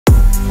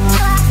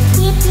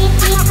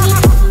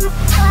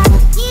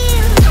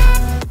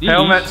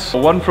helmets,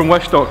 one from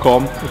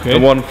wish.com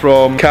and one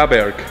from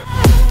Caberg. 3,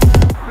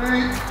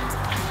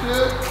 2,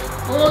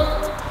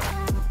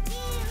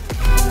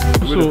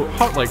 1. So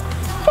hurt like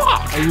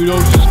fuck! And you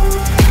don't just...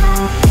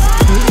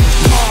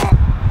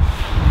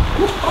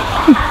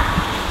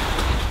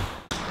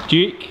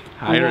 Jake,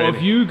 what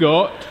have you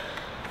got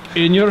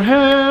in your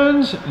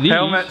hands? These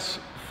helmets,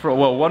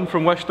 one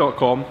from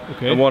wish.com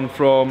and one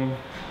from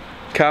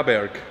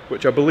Caberg,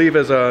 which I believe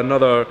is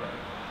another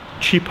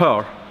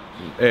cheaper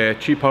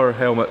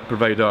helmet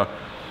provider,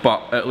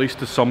 but at least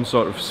to some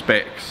sort of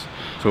specs.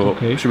 So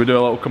should we do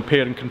a little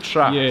compare and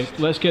contrast? Yeah,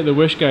 let's get the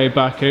Wish guy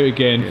back out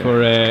again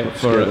for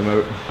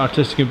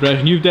artistic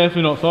impression. You've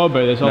definitely not thought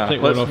about this. I'll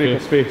take one off you.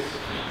 Let's make a space.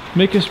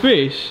 Make a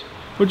space?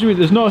 What do you mean?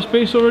 There's not a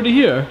space already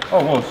here?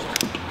 Almost.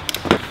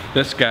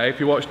 This guy, if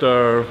you watched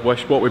our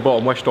what we bought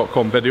on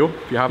wish.com video,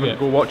 if you haven't,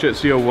 go watch it,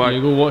 see how why.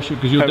 Yeah, go watch it,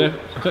 because you'll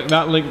click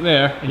that link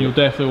there and you'll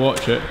definitely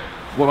watch it.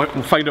 We'll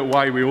find out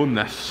why we own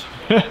this.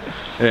 It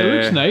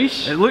looks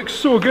nice. It looks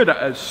so good.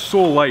 It's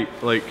so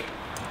light, like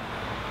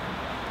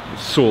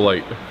it's so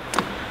light.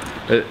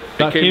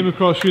 That came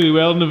across really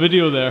well in the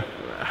video there.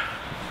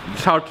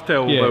 It's hard to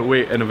tell about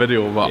weight in a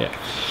video, but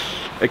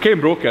it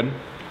came broken.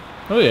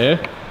 Oh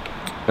yeah.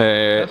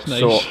 That's nice.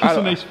 So that's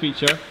a nice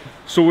feature.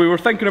 So we were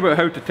thinking about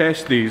how to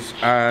test these,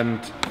 and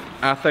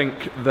I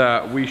think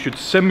that we should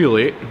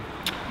simulate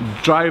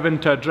driving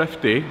to a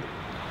drift day.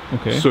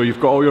 Okay. So you've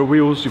got all your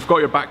wheels, you've got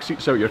your back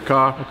seats out your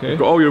car, you've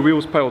got all your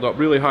wheels piled up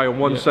really high on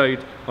one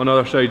side, on the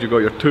other side you've got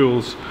your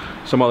tools,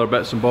 some other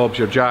bits and bobs,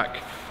 your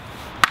jack,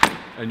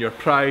 and your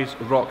prize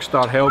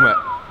Rockstar helmet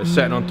is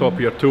sitting on top of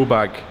your tool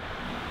bag.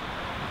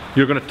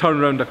 You're going to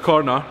turn around a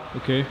corner,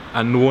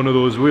 and one of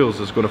those wheels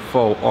is going to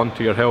fall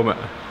onto your helmet.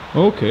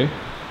 Okay.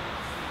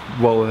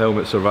 Will the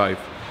helmet survive?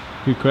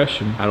 Good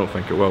question. I don't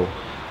think it will.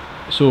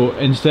 So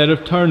instead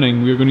of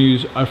turning, we're going to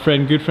use our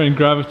good friend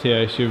gravity, I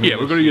assume. Yeah,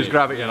 we're going to use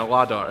gravity and a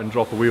ladder and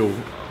drop a wheel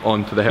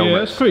onto the helmet. Yeah,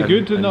 that's quite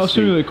good, and that'll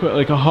simulate quite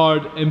like a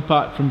hard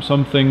impact from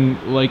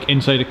something like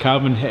inside a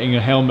cabin hitting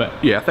a helmet.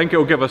 Yeah, I think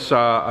it'll give us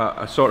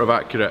a sort of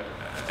accurate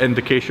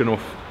indication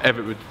of if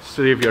it would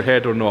save your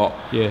head or not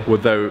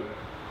without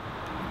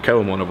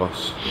killing one of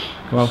us.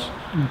 Well,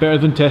 better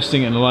than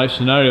testing it in a live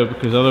scenario,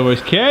 because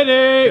otherwise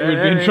Kenny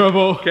would be in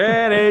trouble.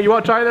 Kenny, you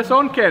want to try this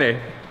on, Kenny?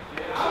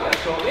 I'll get a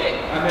shot,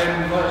 and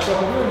then let's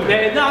shot a wheel.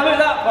 Yeah, no, not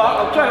that part.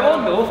 I'll try it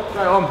on though.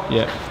 Try it on.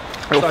 Yeah.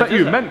 It'll fit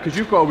you mint, because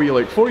you've got a wee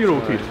like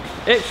 4-year-old teeth.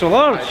 Extra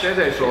large. It says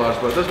extra large,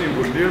 but it doesn't even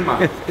go in there,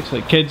 man. It's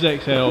like kids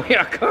XL.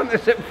 Yeah, I can't.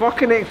 Is it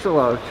fucking extra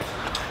large?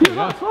 Yeah,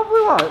 that's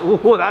lovely, that.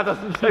 Oh, that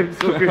doesn't sound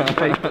so good,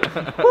 mate.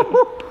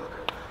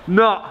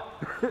 No.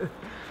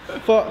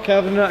 Fuck,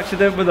 having an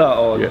accident with that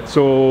on. Yeah.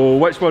 So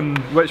which one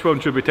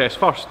should we test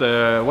first?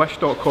 The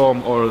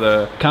wish.com or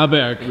the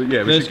Caberg?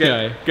 Yeah, we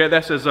should get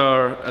this as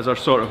our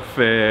sort of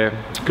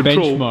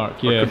control benchmark,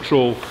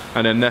 control,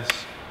 and then this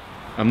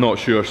I'm not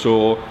sure.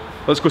 So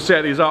let's go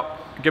set these up.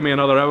 Give me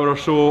another hour or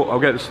so. I'll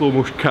get the slow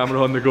motion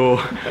camera on the go.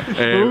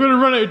 We're going to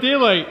run out of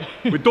daylight.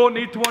 We don't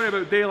need to worry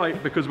about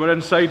daylight because we're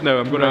inside now.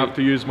 I'm going to have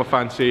to use my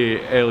fancy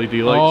LED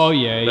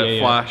lights that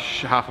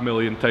flash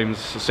 500,000 times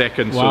a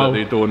second so that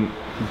they don't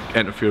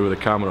interfere with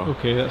the camera.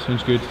 Okay, that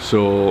sounds good.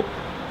 So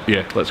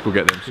yeah, let's go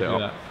get them set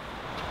up.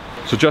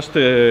 So just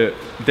to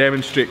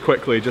demonstrate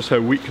quickly just how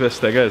weak this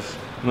thing is,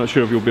 I'm not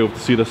sure if you'll be able to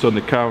see this on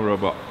the camera,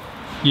 but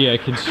yeah, I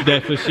can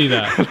definitely see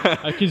that.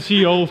 I can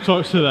see all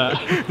sorts of that.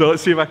 So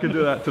let's see if I can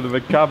do that to the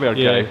big Caberg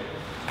guy.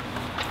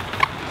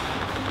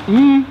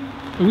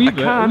 A wee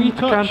bit, a wee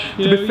touch.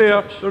 To be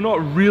fair, they're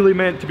not really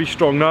meant to be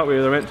strong that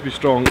way, they're meant to be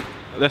strong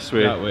this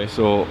way. That way.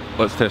 So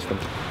let's test them.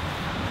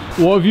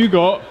 What have you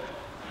got?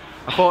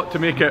 I thought to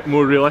make it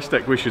more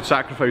realistic we should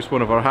sacrifice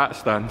one of our hat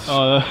stands.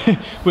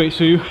 Wait,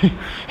 so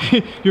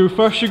you're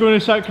going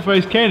to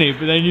sacrifice Kenny,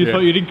 but then you thought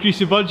you'd increase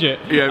the budget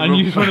and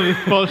use one of the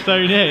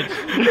polystyrene heads.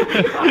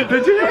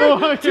 Did you?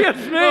 Oh, cheers,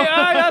 mate!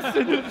 That's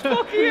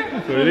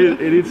fucking So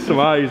he needs some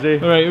eyes, eh?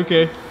 Alright,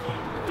 okay.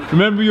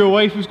 Remember, your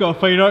wife has got a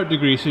fine art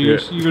degree, so you're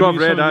going to use some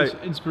of this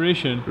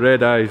inspiration.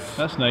 Red eyes.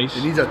 That's nice.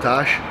 He needs a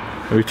tash.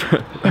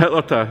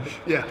 Hitler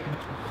tash? Yeah.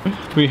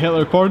 Wait,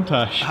 Hitler porn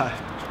tash?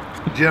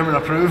 German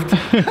approved.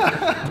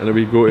 And a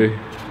wee goatee.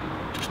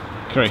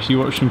 Christ, you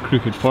watch some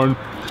crooked porn.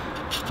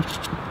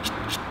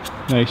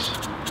 Nice.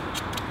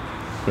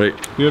 Right.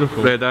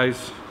 Beautiful. Red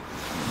eyes.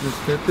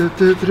 So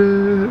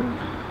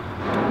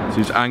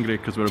he's angry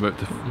because we're about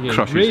to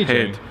crush his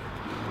head.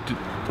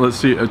 Let's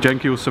see,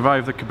 Jenky will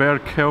survive the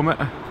Caberg helmet.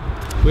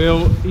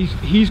 Well,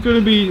 he's going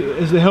to be.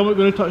 Is the helmet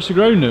going to touch the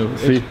ground now?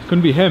 It's going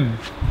to be him.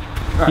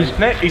 His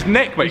neck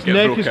might get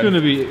broken. His neck is going to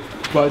be.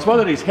 Well, it's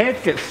whether his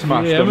head gets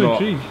smashed or I'm not.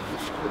 intrigued.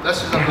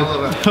 This is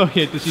another bit. Oh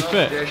yeah, does he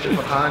fit?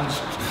 For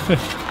hands.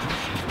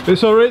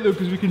 It's all right though,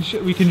 because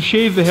we can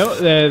shave the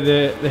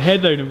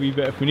head down a wee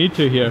bit if we need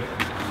to here.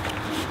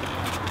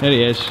 There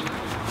he is.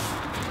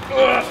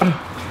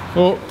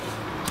 Oh,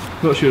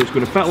 not sure it's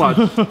going to fit,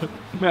 lads.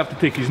 Might have to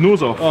take his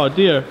nose off. Oh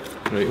dear.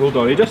 Right, hold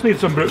on. He just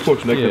needs some brute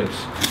force ignorance.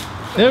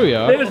 There we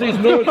are. There's his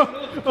nose.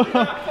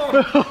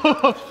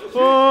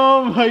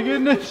 Oh my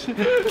goodness!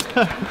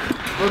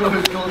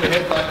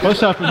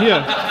 What's happened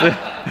here?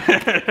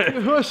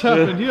 What's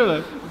happened here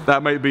then?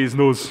 That might be his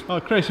nose. Oh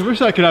Christ, I wish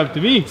that could happen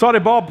to me. Sorry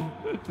Bob,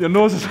 your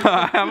nose is...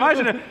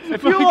 Imagine it,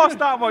 if you lost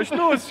that much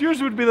nose,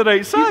 yours would be the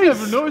right size. You'd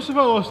never notice if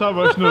I lost that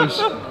much nose.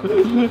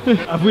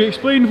 Have we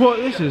explained what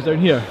this is down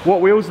here?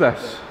 What wheel's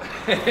this?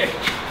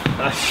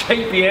 A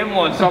shite BM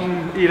one.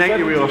 Some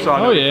E90 wheel or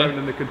something Oh, that we yeah. found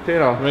in the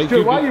container. Right, Stuart,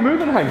 good, why good. are you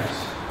moving things?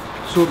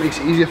 So it makes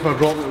it easier for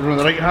dropping it on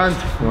the right hand.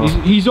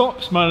 He's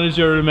ops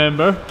manager,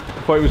 remember?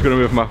 I thought he was going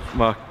to move my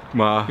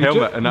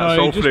helmet and that's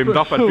all framed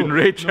up. I'd been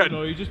raging.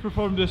 No, he just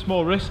performed a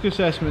small risk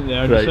assessment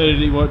there. Right. Decided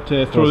he wanted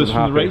to throw Wasn't this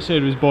from the happy. right side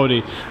of his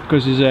body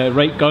because his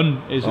right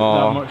gun is that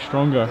much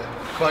stronger.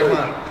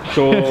 Flagman.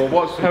 So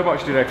how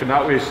much do you reckon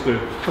that weighs, Stu?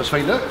 Let's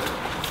find out.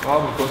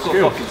 Oh,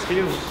 we've got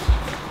scales.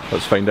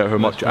 Let's find out how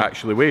much it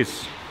actually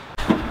weighs.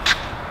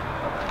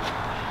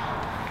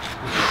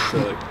 So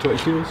like 20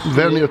 kilos?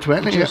 Vernier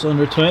 20, yeah. Just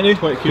under 20.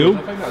 Quite cool.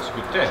 I think that's a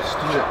good test.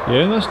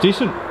 Yeah, that's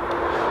decent.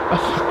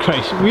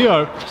 Christ, we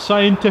are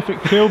scientific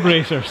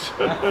trailblazers.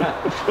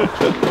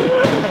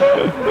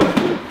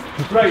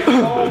 Right,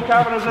 all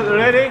cameras at the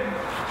ready.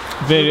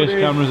 Various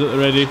cameras at the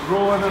ready.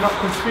 Rolling and up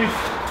to speed.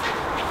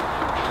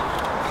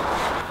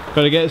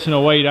 Gotta get this in a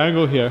wide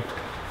angle here.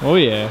 Oh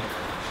yeah.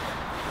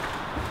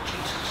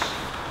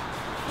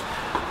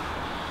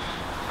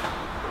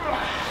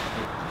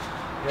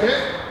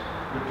 Okay.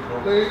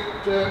 3,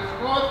 2,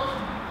 1.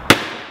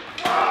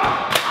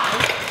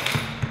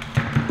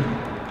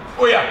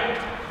 Oh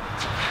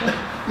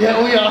yeah! Yeah,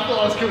 oh yeah, I thought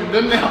I was coming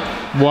down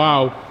there.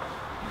 Wow.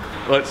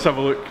 Let's have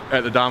a look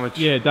at the damage.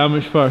 Yeah,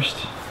 damage first.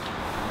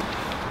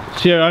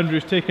 See how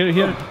Andrew's taking it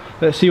here?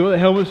 Let's see what the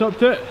helmet's up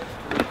to.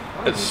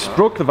 It's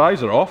broke the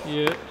visor off.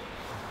 Yeah.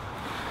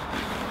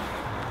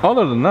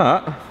 Other than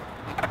that,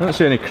 I don't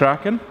see any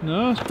cracking.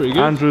 No, that's pretty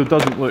good. Andrew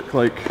doesn't look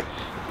like...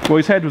 Well,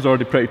 his head was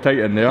already pretty tight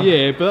in there.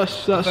 Yeah, but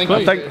that's fine.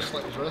 I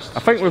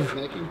think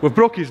we've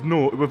broke his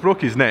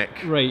neck.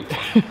 Right.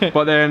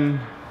 But then,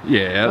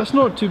 yeah. That's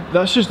not too.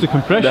 That's just the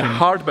compression. The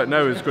hard bit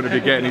now is going to be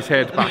getting his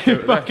head back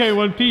out, Back out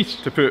one piece.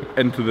 to put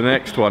into the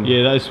next one.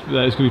 Yeah, that is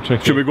going to be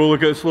tricky. Should we go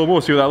look at it slow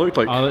mo, see what that looked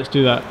like? Let's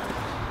do that.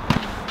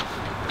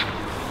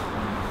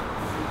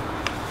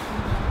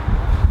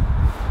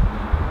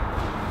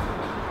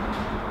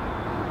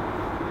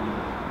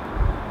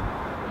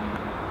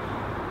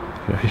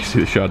 Yeah, you see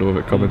the shadow of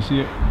it coming. See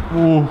it?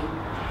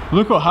 Oh,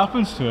 look what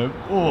happens to him.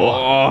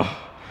 Oh,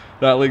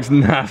 that looks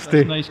nasty.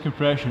 That's nice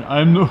compression.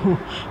 I'm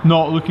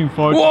not looking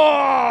forward.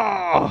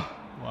 Whoa!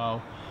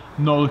 Wow.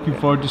 Not looking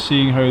forward to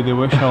seeing how the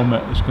Wish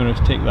helmet is going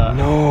to take that.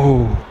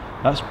 No.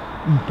 That's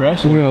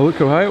impressive. Oh yeah, look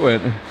how high it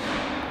went.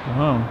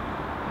 Wow.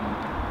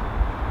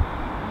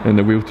 And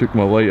the wheel took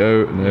my light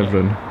out and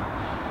everything.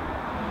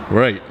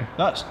 Right.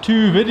 That's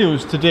 2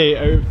 videos today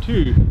out of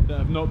 2 that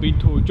have not been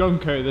told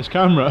junk out of this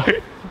camera.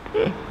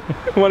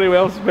 Money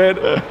well spent.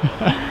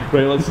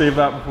 Right, let's save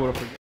that before I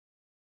forget.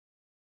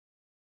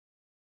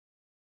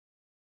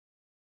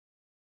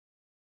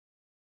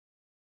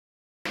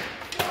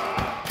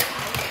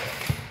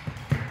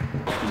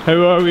 How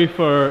are we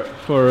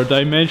for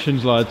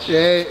dimensions, lads?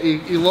 Yeah,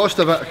 he lost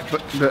a bit,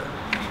 but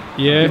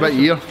Yeah. a bit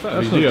here.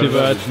 That's not too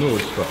bad.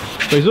 Nose, but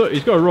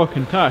He's got a rock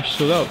and tash,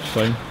 so that was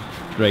fine.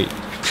 Right.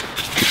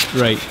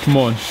 Right, come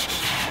on.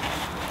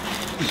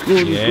 He's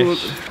good, he's good.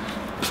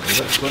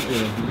 Yes.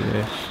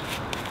 Yes.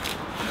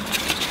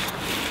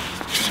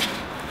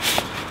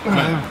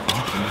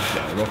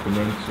 rocking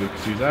round so you can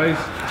see his eyes.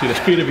 See the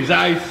speed of his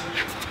eyes.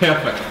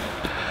 Perfect.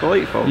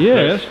 Delightful.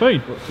 Yeah, that's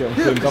fine. Let's get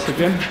him flamed up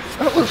again.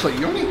 That looks like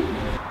Yoni.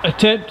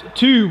 Attempt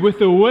 2 with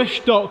the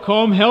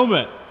Wish.com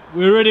helmet.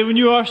 We're ready when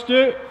you are,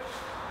 Stu.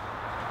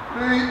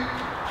 3,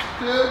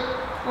 2,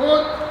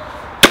 1.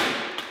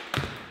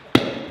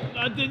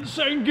 That didn't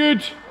sound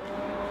good.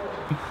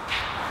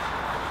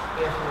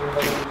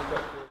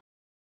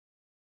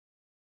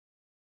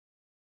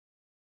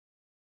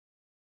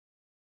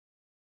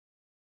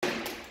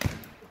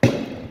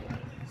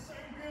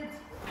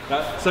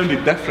 That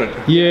sounded different.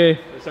 Yeah,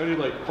 It sounded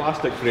like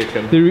plastic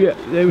breaking.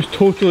 it was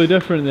totally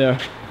different there.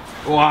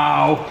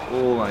 Wow.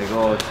 Oh my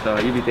god,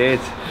 you'd be dead.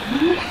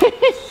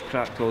 It's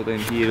cracked all down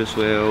here as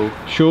well.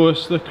 Show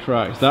us the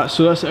cracks. That's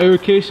our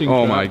casing.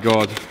 Oh crack. my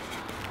god.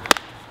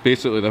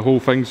 Basically the whole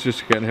thing's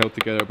just getting held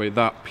together by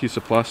that piece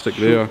of plastic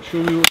there.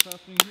 Show me what's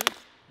happening here.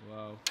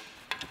 Wow.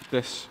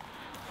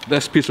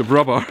 This piece of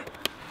rubber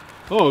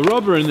Oh,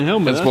 rubber in the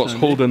helmet. is that's what's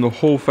handy. holding the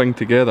whole thing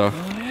together.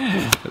 Oh,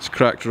 yeah. It's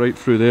cracked right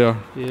through there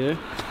Yeah.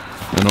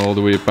 and all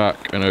the way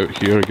back and out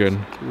here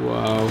again.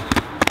 Wow.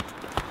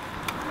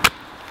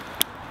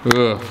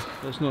 Ugh.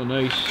 That's not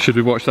nice. Should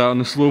we watch that on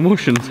the slow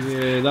motion?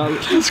 Yeah, that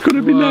looks. It's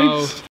gonna be Wow.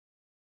 nice.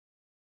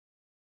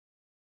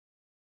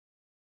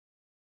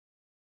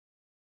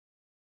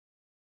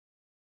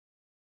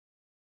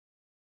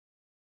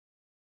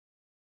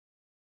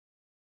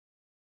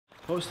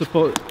 What's this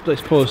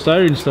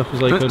polystyrene stuff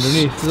is like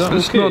underneath? Is that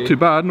It's okay? not too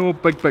bad, no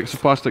big bits of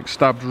plastic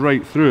stabbed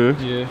right through.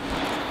 Yeah.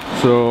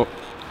 So,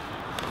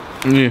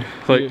 yeah,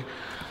 like,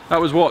 That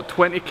was what,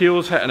 20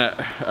 kilos hitting it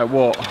at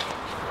what?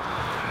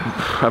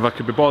 If I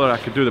could be bothered, I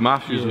could do the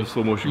maths using the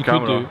slow motion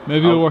camera.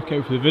 Maybe we'll work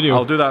out for the video.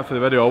 I'll do that for the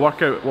video. I'll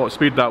work out what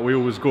speed that wheel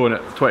was going at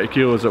 20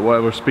 kilos at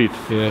whatever speed.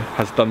 Yeah.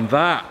 Has done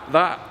that.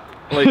 Like,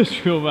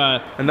 it's real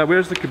bad. And now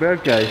where's the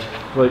Caberg guy?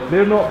 Like,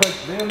 they're not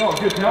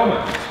good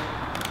helmets.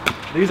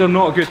 These are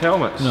not good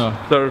helmets. No.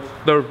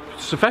 They're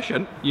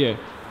sufficient. Yeah.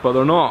 But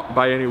they're not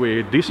by any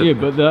way decent. Yeah,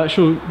 but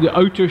the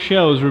outer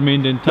shell has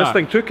remained intact. This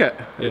thing took it.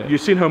 Yeah.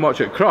 You've seen how much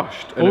it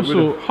crushed. And also, it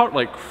would have hurt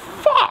like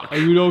fuck. I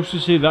would also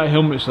say that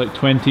helmet's like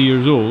 20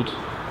 years old.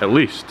 At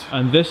least.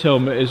 And this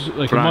helmet is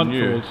like brand a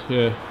month old.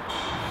 Yeah.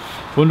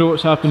 Wonder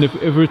what's happened if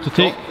we were to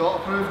take...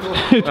 Dot approved.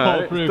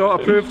 Dot approved.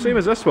 Dot approved, same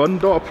as this one,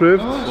 dot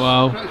approved.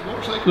 Wow.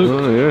 Look.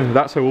 Oh yeah,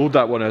 that's how old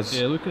that one is.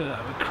 Yeah, look at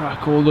that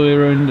crack all the way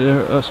around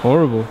there. That's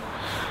horrible.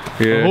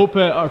 Yeah. I hope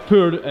our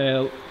poor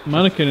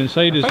mannequin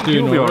inside is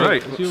doing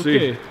alright. Let's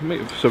see.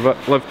 Might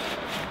have lived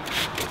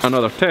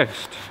another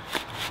test.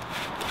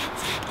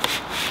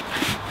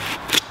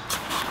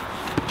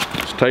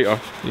 It's tighter.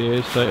 Yeah,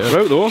 it's tighter.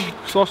 Right though,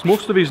 he's lost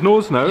most of his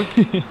nose now.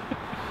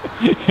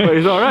 But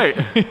he's alright.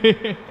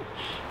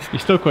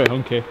 He's still quite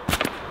hunky.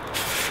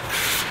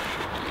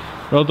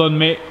 Well done,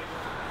 mate.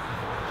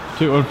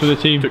 Took one for the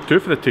team. Took two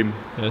for the team.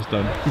 Yeah, it's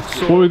done.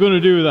 So what are we going to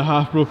do with a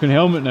half-broken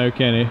helmet now,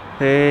 Kenny?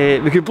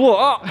 We could blow it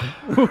up.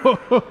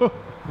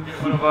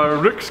 One of our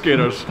rook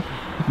scarers.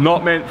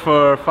 Not meant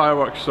for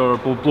fireworks or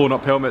blown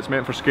up helmets,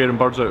 meant for scaring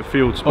birds out of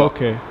fields. But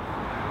okay.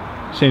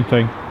 Same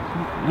thing.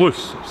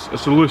 Loose.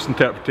 It's a loose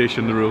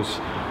interpretation of the rules.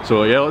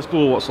 So yeah, let's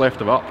blow what's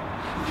left of it up.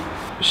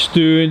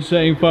 Stewing,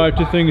 setting fire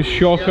to things,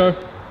 shocker.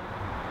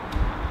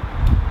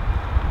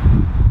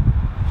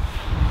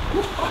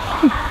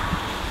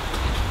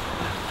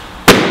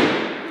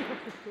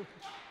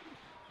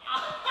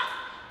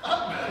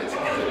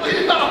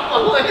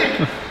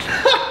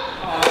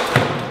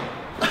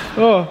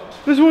 Oh,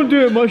 this won't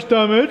do it much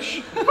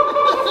damage.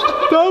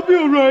 That'll be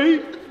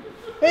alright.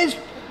 It's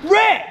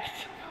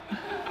wrecked!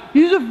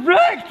 You just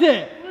wrecked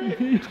it!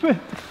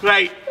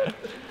 Right.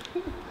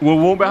 We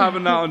won't be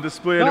having that on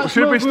display.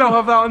 Should we still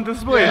have that on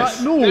display?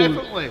 Yes, no,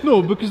 definitely.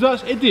 No, because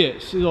that's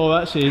idiots, is all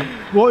that says.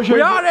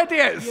 We are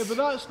idiots! Yeah, but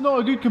that's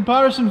not a good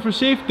comparison for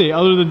safety,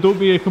 other than don't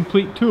be a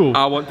complete tool.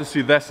 I want to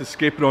see this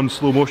escaping on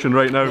slow motion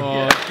right now. Oh,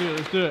 yeah.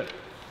 Let's do it.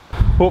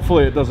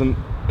 Hopefully it doesn't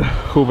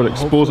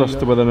overexpose us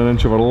to within an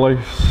inch of our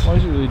lives. Why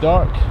is it really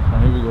dark? Oh,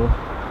 here we go.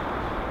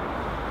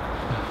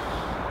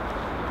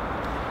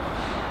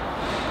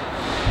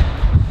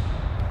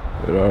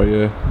 Where are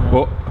you? Yeah.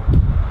 What?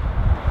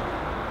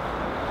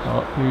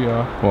 Oh, here you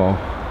are. Wow.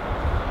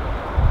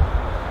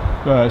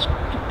 Well,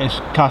 it's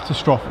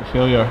catastrophic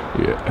failure.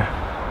 Yeah.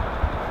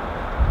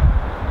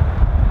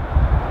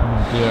 Oh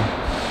dear.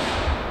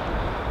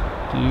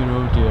 Dear,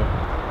 oh dear.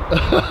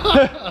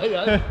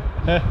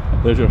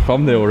 There's your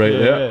thumbnail right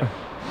there.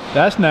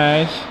 That's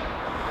nice.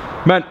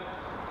 Man.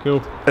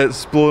 Cool.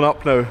 It's blown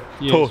up now.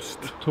 Yeah, toast.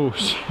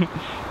 Toast.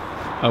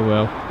 Oh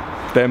well.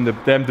 Them the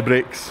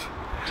brakes.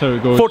 That's how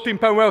it goes.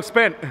 £14 well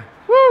spent.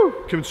 Woo!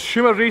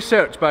 Consumer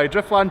research by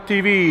Driftland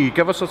TV.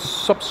 Give us a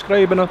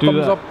subscribe and a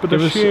thumbs up and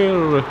a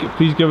share.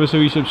 Please give us a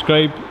wee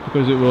subscribe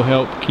because it will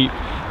help keep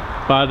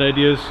bad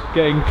ideas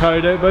getting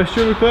carried out by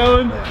Stuart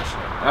McClellan. Yes.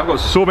 I've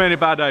got so many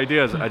bad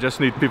ideas. I just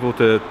need people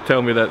to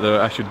tell me that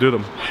I should do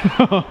them.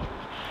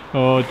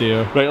 Oh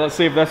dear. Right, let's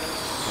save this.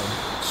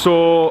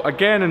 So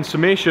again, in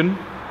summation,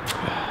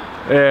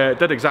 it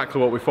did exactly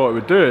what we thought it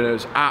would do, and it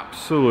was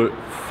absolute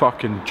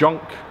fucking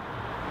junk.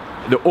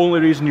 The only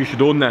reason you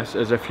should own this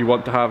is if you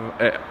want to have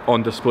it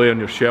on display on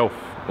your shelf.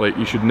 Like,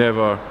 you should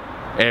never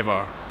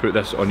ever put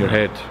this on your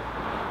head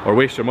or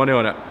waste your money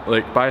on it.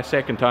 Like, buy a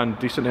second-hand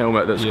decent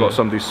helmet that's got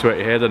somebody's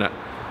sweaty head in it,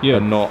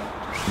 and not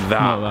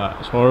that. Not that.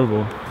 It's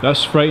horrible.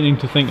 That's frightening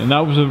to think, and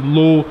that was a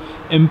low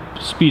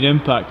speed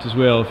impact as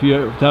well. If you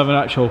have an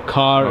actual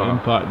car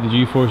impact, the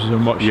G-forces are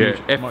much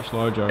much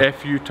larger.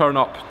 If you turn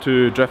up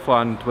to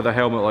Driftland with a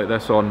helmet like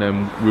this on,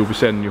 then we'll be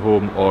sending you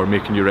home or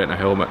making you rent a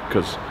helmet,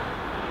 because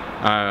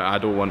I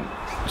don't want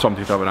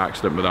somebody to have an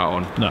accident with that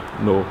on.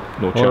 No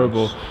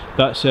horrible. chance.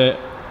 That's it.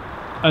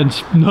 And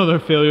another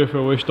failure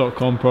for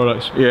Wish.com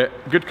products. Yeah,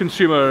 good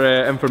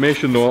consumer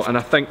information though, and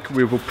I think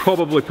we will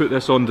probably put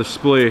this on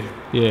display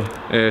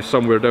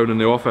somewhere down in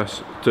the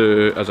office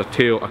as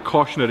a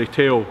cautionary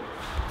tale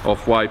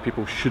of why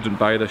people shouldn't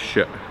buy this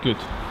shit. Good.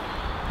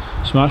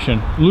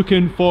 Smashing.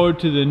 Looking forward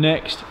to the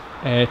next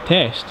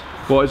test.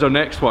 What is our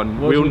next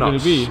one? What's it going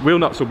to be? Wheel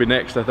nuts will be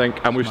next, I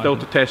think, and we've still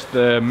to test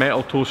the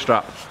metal toe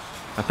strap.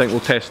 I think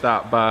we'll test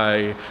that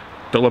by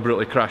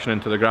deliberately crashing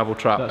into the gravel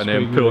trap and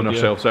then pulling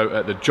ourselves out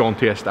at the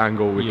jauntiest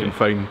angle we can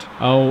find.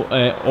 I'll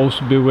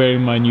also be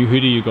wearing my new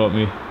hoodie you got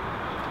me.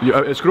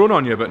 It's grown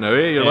on you a bit now,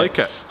 eh? You like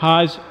it?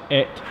 Has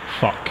it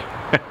fuck.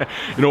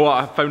 You know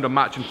what, I found a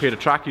matching pair of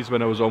trackies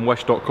when I was on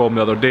Wish.com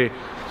the other day.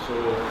 So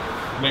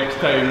next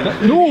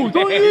time... No,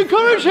 don't you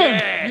encourage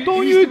him!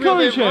 Don't you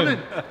encourage him!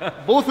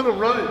 Both of them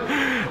running.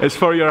 It's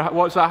for your,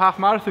 what's that, half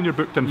marathon you're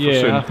booked in for soon?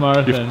 Yeah, half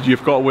marathon.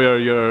 You've got to wear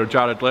your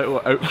Jared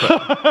Leto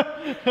outfit.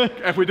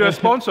 If we do a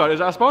sponsor, is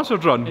that a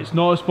sponsored run? It's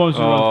not a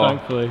sponsored run,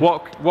 thankfully.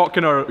 What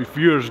can our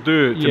viewers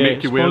do to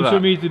make you wear that? Sponsor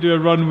me to do a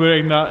run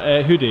wearing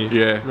that hoodie.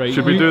 Yeah, right.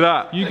 Should we do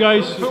that? You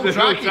guys,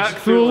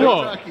 full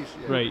lot.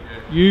 Right,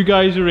 you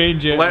guys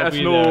arrange it. Let us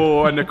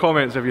know in the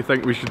comments if you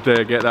think we should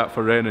get that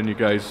for Ren and you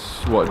guys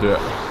want to do it.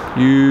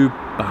 You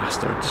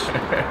bastards.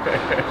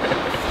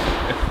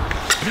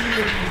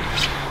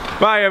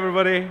 Bye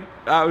everybody.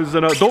 That was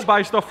don't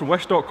buy stuff from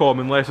wish.com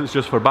unless it's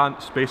just for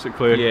bants,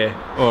 basically.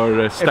 Yeah. Or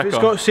a sticker. If it's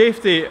got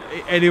safety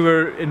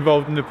anywhere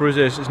involved in the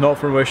process, it's not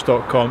from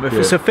wish.com. If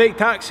it's a fake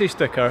taxi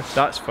sticker,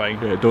 that's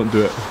fine. Yeah, don't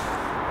do it.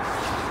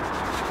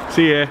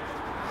 See ya.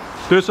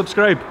 Do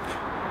subscribe.